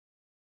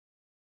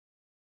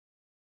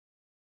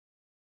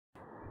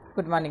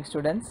Good morning,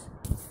 students.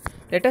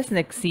 Let us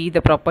next see the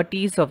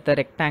properties of the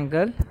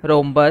rectangle,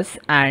 rhombus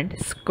and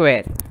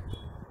square.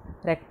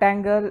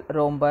 Rectangle,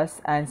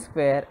 rhombus and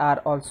square are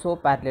also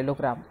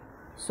parallelogram.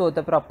 So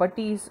the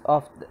properties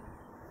of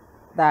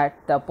that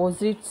the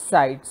opposite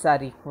sides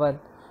are equal,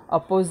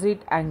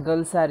 opposite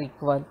angles are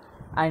equal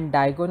and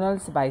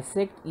diagonals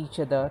bisect each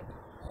other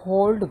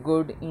hold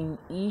good in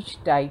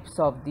each types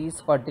of these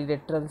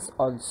quadrilaterals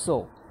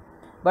also.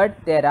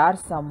 But there are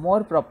some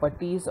more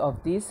properties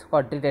of these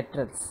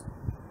quadrilaterals.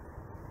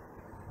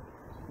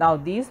 Now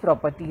these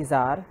properties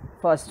are,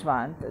 first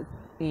one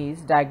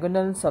is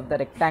diagonals of the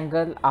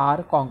rectangle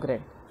are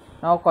congruent.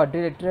 Now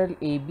quadrilateral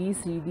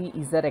ABCD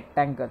is a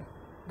rectangle.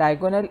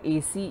 Diagonal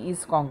AC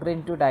is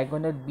congruent to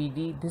diagonal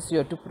BD. This you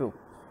have to prove.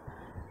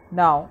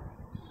 Now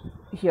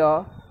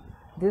here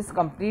this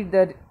complete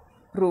the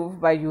proof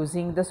by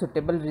using the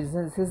suitable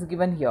reasons is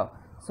given here.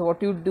 So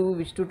what you do,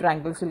 which two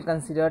triangles will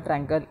consider?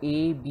 Triangle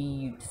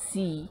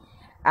ABC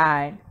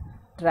and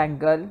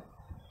triangle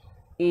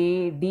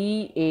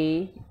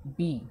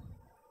ADAB.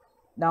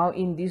 Now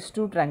in these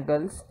two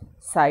triangles,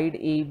 side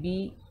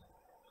AB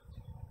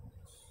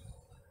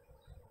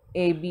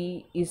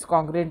is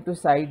congruent to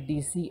side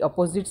DC,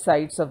 opposite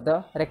sides of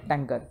the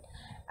rectangle.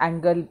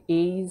 Angle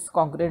A is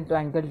congruent to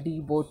angle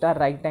D, both are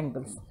right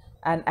angles,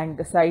 and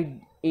angle side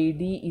AD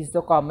is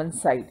the common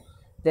side.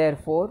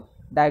 Therefore,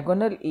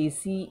 diagonal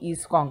AC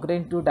is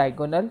congruent to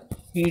diagonal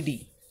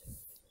BD.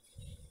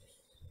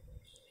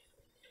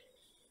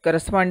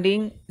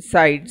 Corresponding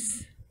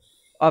sides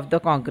of the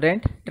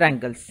congruent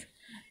triangles.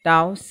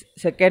 Now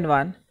second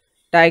one,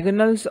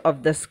 diagonals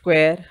of the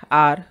square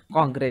are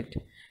congruent.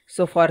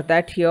 So for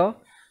that here,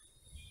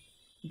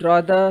 draw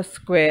the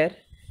square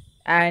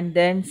and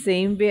then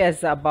same way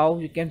as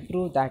above you can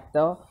prove that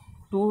the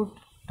two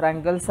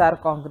triangles are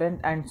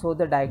congruent and so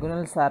the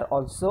diagonals are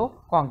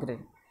also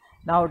congruent.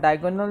 Now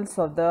diagonals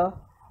of the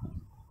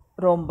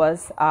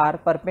rhombus are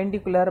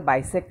perpendicular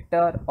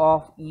bisector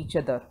of each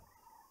other.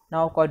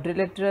 Now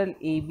quadrilateral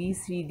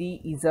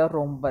ABCD is a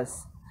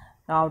rhombus.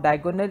 Now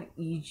diagonal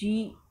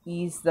EG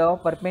is the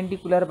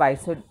perpendicular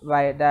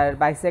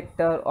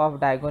bisector of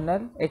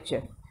diagonal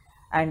HF,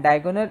 and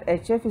diagonal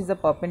HF is the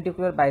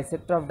perpendicular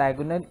bisector of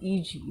diagonal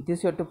EG.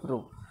 This you have to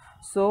prove.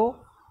 So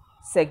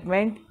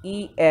segment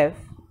EF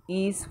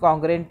is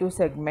congruent to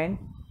segment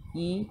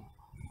EH.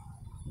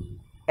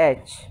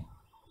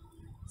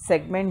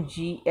 Segment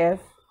GF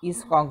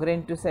is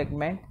congruent to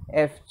segment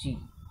FG.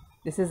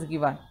 This is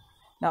given.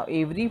 Now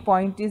every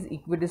point is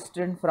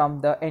equidistant from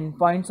the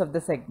endpoints of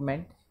the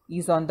segment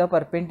is on the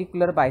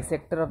perpendicular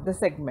bisector of the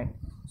segment.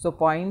 So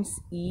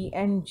points E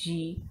and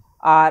G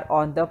are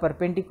on the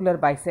perpendicular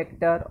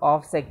bisector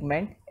of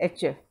segment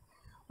HF.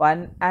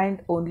 One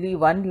and only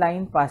one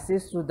line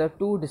passes through the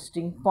two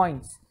distinct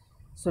points.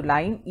 So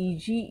line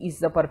EG is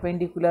the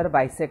perpendicular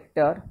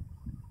bisector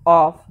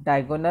of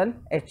diagonal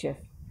HF.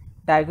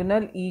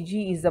 Diagonal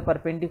EG is the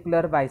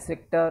perpendicular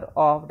bisector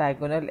of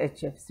diagonal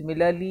HF.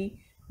 Similarly,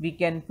 we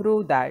can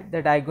prove that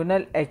the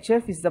diagonal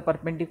HF is the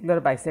perpendicular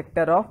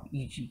bisector of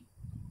EG.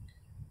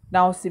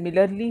 Now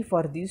similarly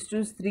for these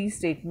three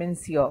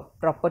statements here,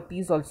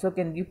 properties also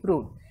can be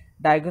proved.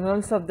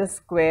 Diagonals of the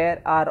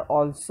square are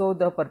also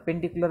the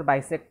perpendicular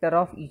bisector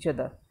of each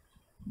other.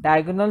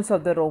 Diagonals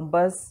of the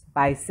rhombus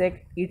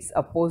bisect its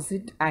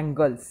opposite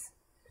angles,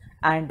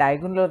 and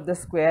diagonal of the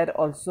square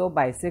also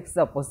bisects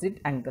the opposite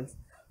angles.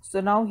 So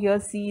now here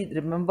see,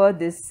 remember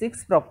these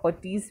 6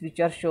 properties which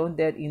are shown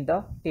there in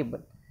the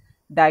table.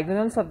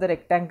 Diagonals of the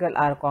rectangle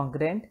are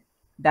congruent.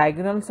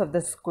 Diagonals of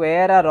the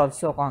square are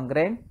also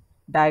congruent.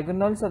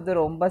 Diagonals of the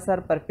rhombus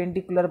are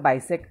perpendicular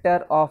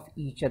bisector of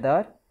each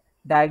other.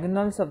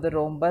 Diagonals of the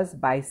rhombus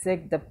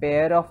bisect the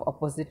pair of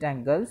opposite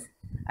angles,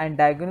 and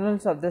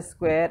diagonals of the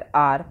square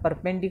are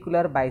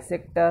perpendicular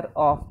bisector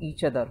of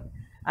each other,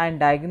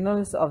 and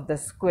diagonals of the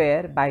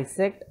square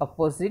bisect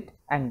opposite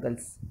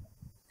angles.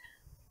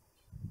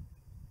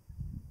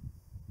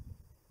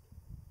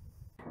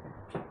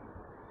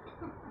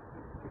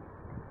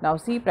 Now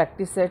see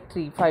practice set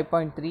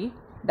 5.3.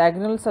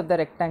 Diagonals of the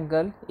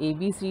rectangle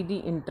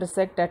ABCD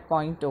intersect at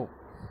point O.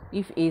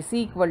 If AC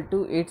equal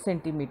to 8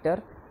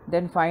 cm,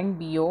 then find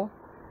BO,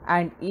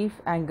 and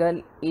if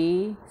angle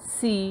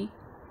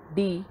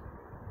ACD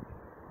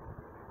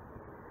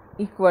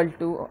equal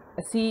to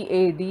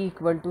CAD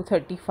equal to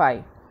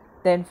 35,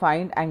 then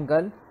find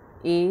angle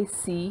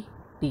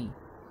ACD.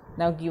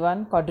 Now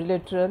given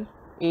quadrilateral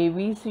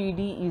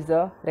ABCD is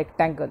a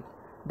rectangle.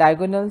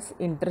 Diagonals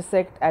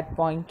intersect at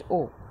point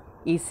O.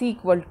 AC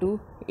equal to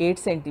 8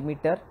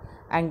 cm,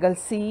 angle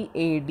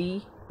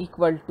CAD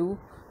equal to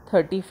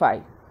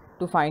 35.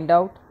 To find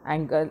out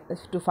angle,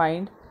 to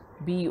find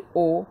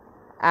BO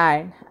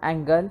and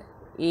angle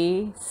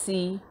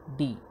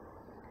ACD.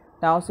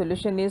 Now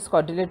solution is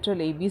quadrilateral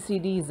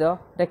ABCD is a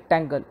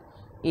rectangle.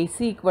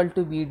 AC equal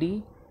to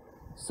BD,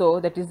 so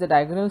that is the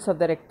diagonals of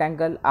the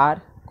rectangle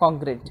are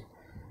congruent.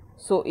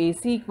 So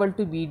AC equal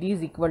to BD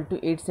is equal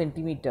to 8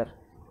 cm.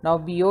 Now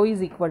BO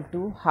is equal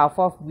to half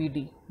of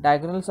BD.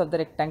 Diagonals of the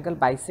rectangle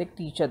bisect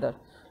each other.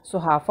 So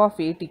half of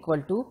 8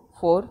 equal to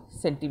 4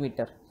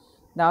 centimeter.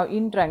 Now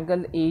in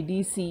triangle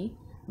ADC,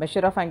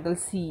 measure of angle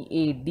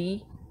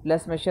CAD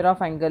plus measure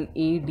of angle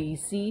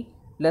ADC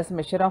plus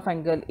measure of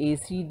angle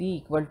ACD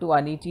equal to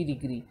 180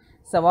 degree.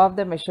 Sum of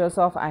the measures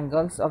of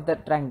angles of the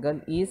triangle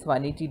is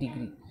 180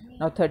 degree.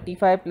 Now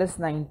 35 plus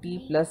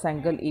 90 plus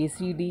angle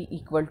ACD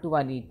equal to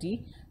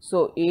 180.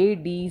 So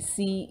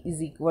ADC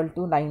is equal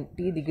to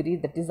 90 degree,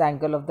 that is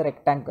angle of the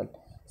rectangle.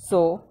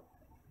 So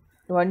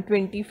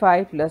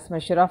 125 plus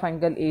measure of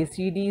angle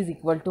ACD is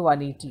equal to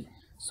 180.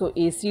 So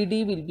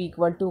ACD will be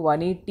equal to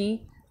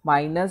 180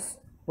 minus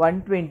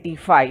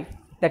 125,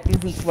 that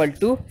is equal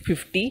to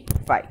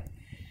 55.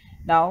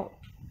 Now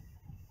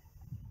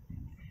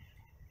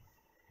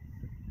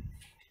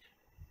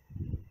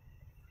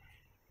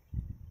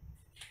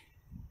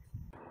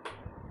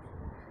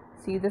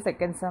see the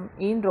second sum.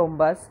 In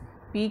rhombus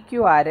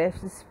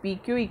PQRS is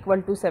PQ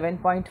equal to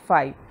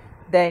 7.5,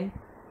 then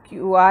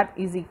QR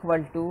is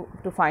equal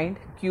to find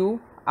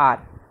QR.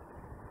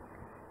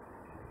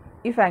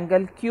 If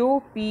angle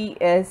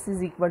QPS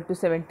is equal to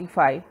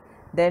 75,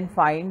 then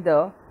find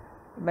the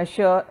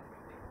measures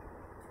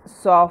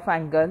of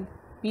angle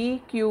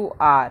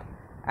PQR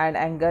and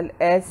angle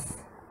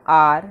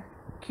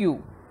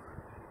SRQ.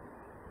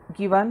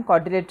 Given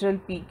quadrilateral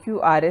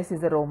PQRS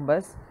is a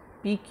rhombus,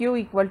 PQ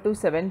equal to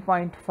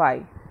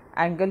 7.5,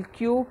 angle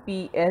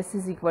QPS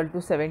is equal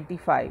to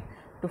 75.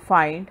 To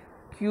find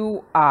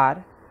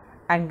QR,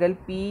 angle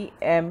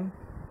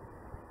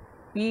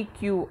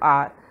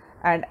PQR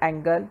and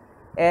angle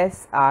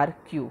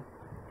SRQ.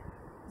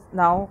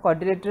 Now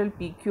quadrilateral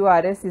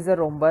PQRS is a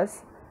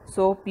rhombus,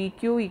 so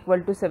PQ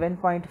equal to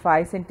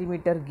 7.5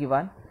 centimeter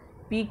given,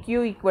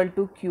 PQ equal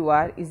to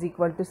QR is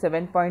equal to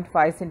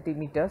 7.5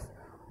 centimeters.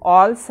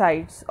 All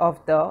sides of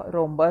the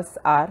rhombus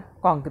are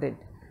congruent.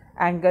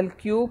 Angle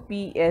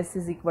QPS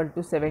is equal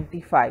to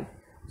 75.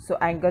 So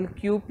angle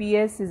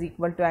QPS is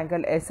equal to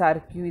angle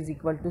SRQ is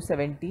equal to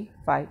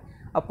 75.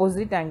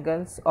 Opposite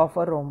angles of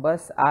a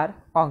rhombus are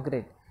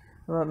congruent.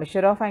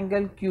 Measure of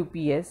angle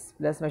QPS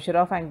plus measure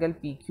of angle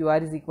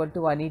PQR is equal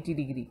to 180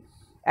 degree.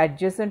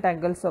 Adjacent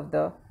angles of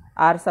the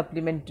are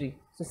supplementary.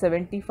 So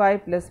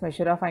 75 plus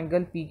measure of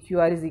angle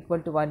PQR is equal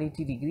to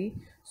 180 degree.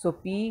 So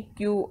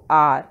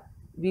PQR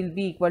will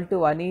be equal to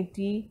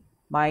 180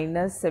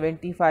 minus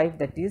 75,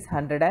 that is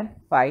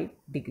 105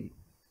 degree.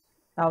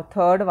 Now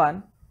third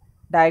one,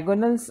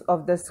 diagonals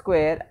of the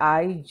square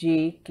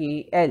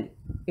IJKL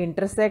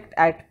intersect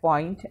at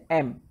point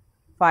M.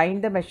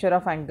 Find the measure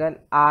of angle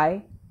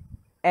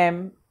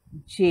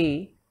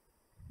IMJ,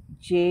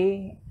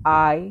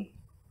 JIK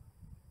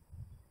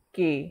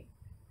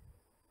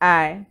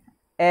and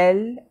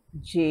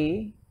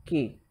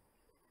LJK.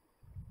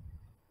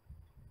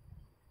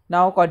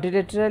 Now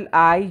quadrilateral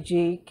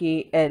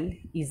IJKL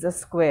is a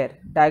square.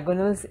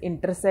 Diagonals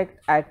intersect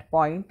at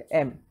point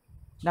M.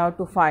 Now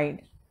to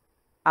find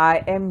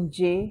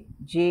IMJ,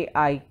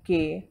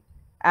 JIK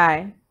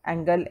and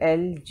angle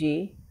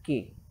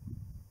LJK.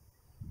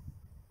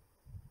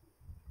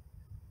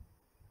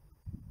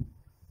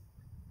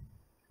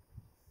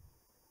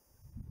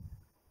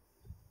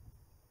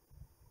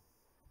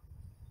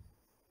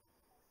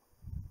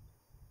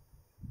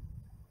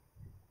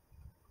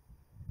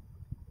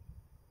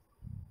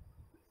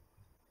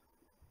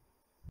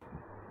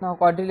 Now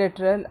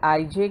quadrilateral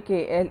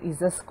IJKL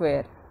is a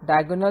square.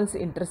 Diagonals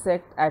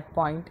intersect at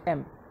point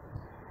M.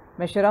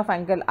 Measure of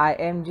angle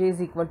IMJ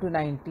is equal to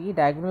 90.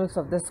 Diagonals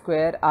of the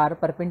square are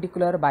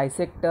perpendicular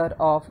bisector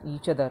of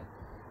each other.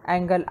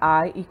 Angle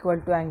I equal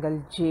to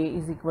angle J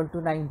is equal to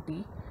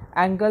 90.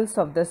 Angles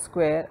of the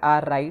square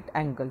are right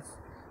angles.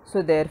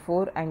 So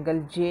therefore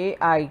angle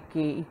JIK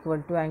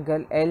equal to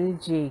angle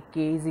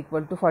LJK is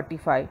equal to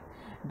 45.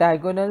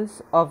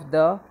 Diagonals of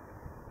the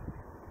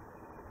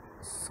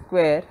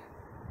square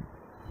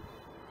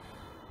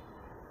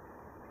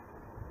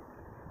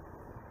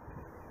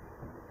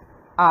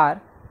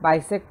are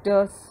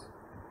bisectors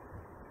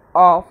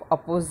of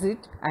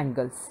opposite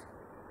angles.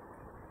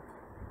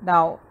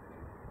 Now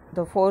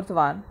the fourth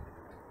one,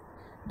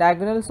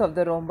 diagonals of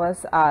the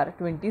rhombus are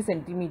 20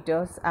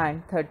 centimeters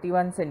and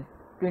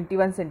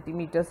 21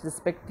 centimeters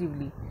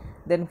respectively.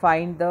 Then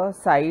find the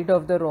side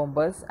of the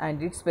rhombus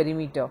and its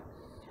perimeter.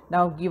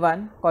 Now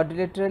given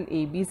quadrilateral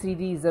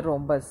ABCD is a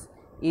rhombus,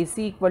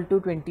 AC equal to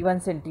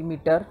 21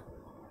 centimeter,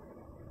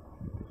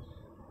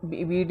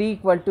 BD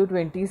equal to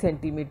 20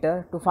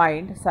 centimeter. To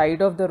find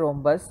side of the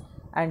rhombus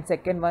and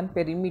second one,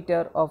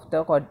 perimeter of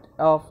the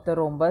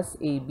rhombus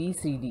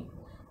ABCD.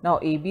 Now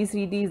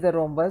ABCD is the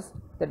rhombus.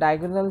 The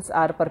diagonals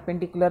are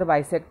perpendicular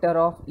bisector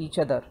of each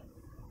other.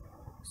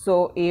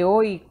 So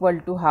AO equal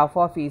to half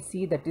of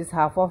AC, that is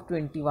half of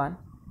 21.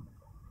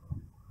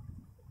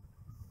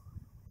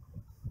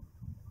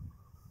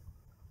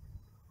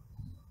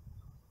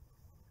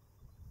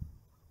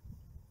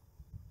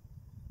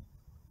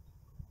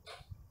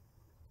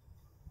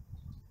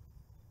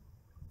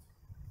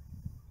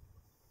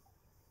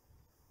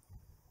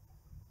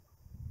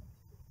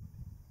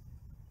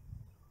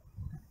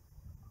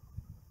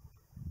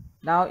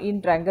 Now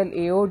in triangle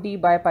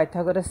AOD by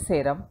Pythagoras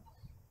theorem,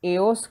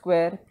 AO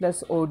square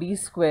plus OD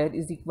square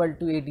is equal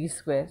to AD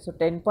square. So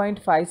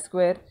 10.5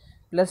 square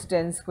plus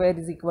 10 square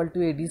is equal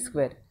to AD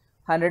square.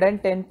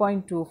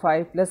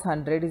 110.25 plus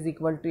 100 is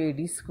equal to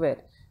AD square.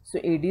 So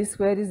AD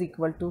square is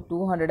equal to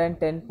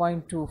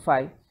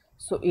 210.25.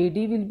 So AD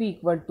will be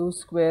equal to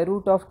square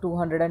root of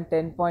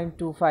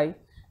 210.25,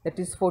 that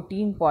is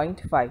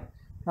 14.5.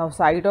 Now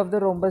side of the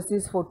rhombus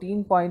is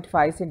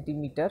 14.5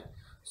 centimeter.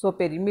 So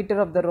perimeter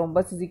of the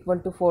rhombus is equal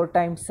to 4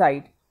 times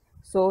side.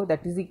 So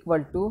that is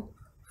equal to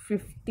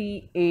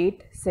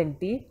 58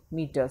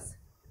 centimeters.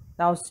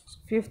 Now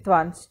fifth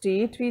one,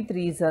 state with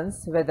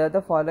reasons whether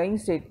the following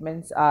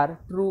statements are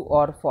true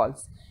or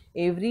false.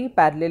 Every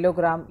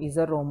parallelogram is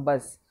a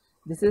rhombus.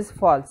 This is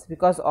false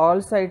because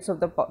all sides of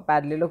the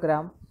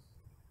parallelogram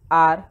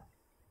are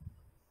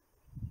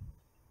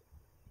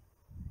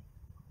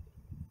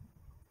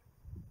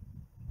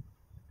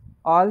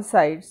all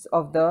sides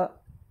of the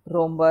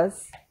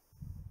rhombus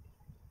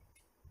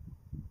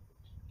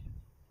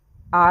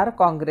are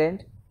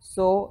congruent.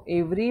 So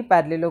every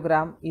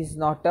parallelogram is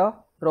not a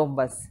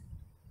rhombus.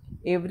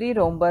 Every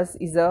rhombus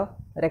is a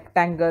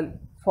rectangle.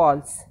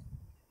 False.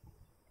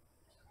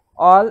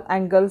 All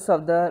angles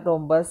of the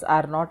rhombus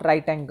are not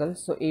right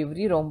angles. So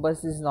every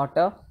rhombus is not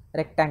a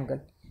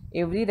rectangle.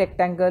 Every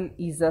rectangle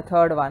is a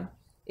third one.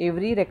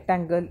 Every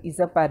rectangle is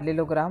a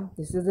parallelogram.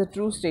 This is a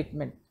true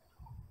statement.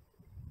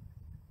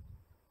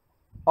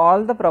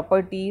 All the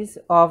properties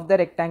of the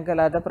rectangle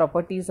are the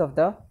properties of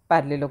the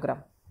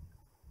parallelogram.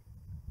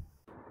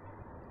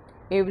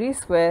 Every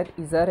square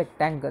is a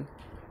rectangle.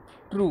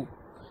 True.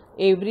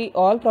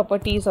 All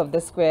properties of the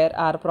square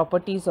are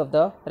properties of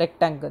the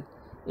rectangle.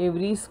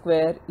 Every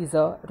square is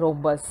a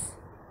rhombus.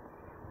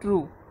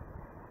 True.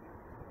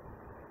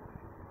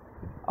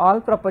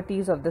 All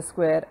properties of the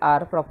square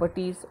are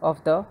properties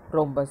of the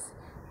rhombus.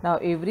 Now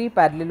every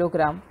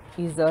parallelogram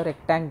is a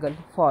rectangle.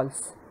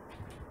 False.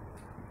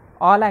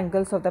 All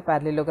angles of the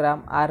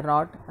parallelogram are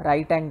not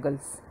right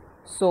angles.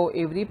 So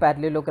every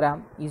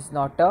parallelogram is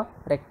not a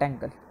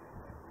rectangle.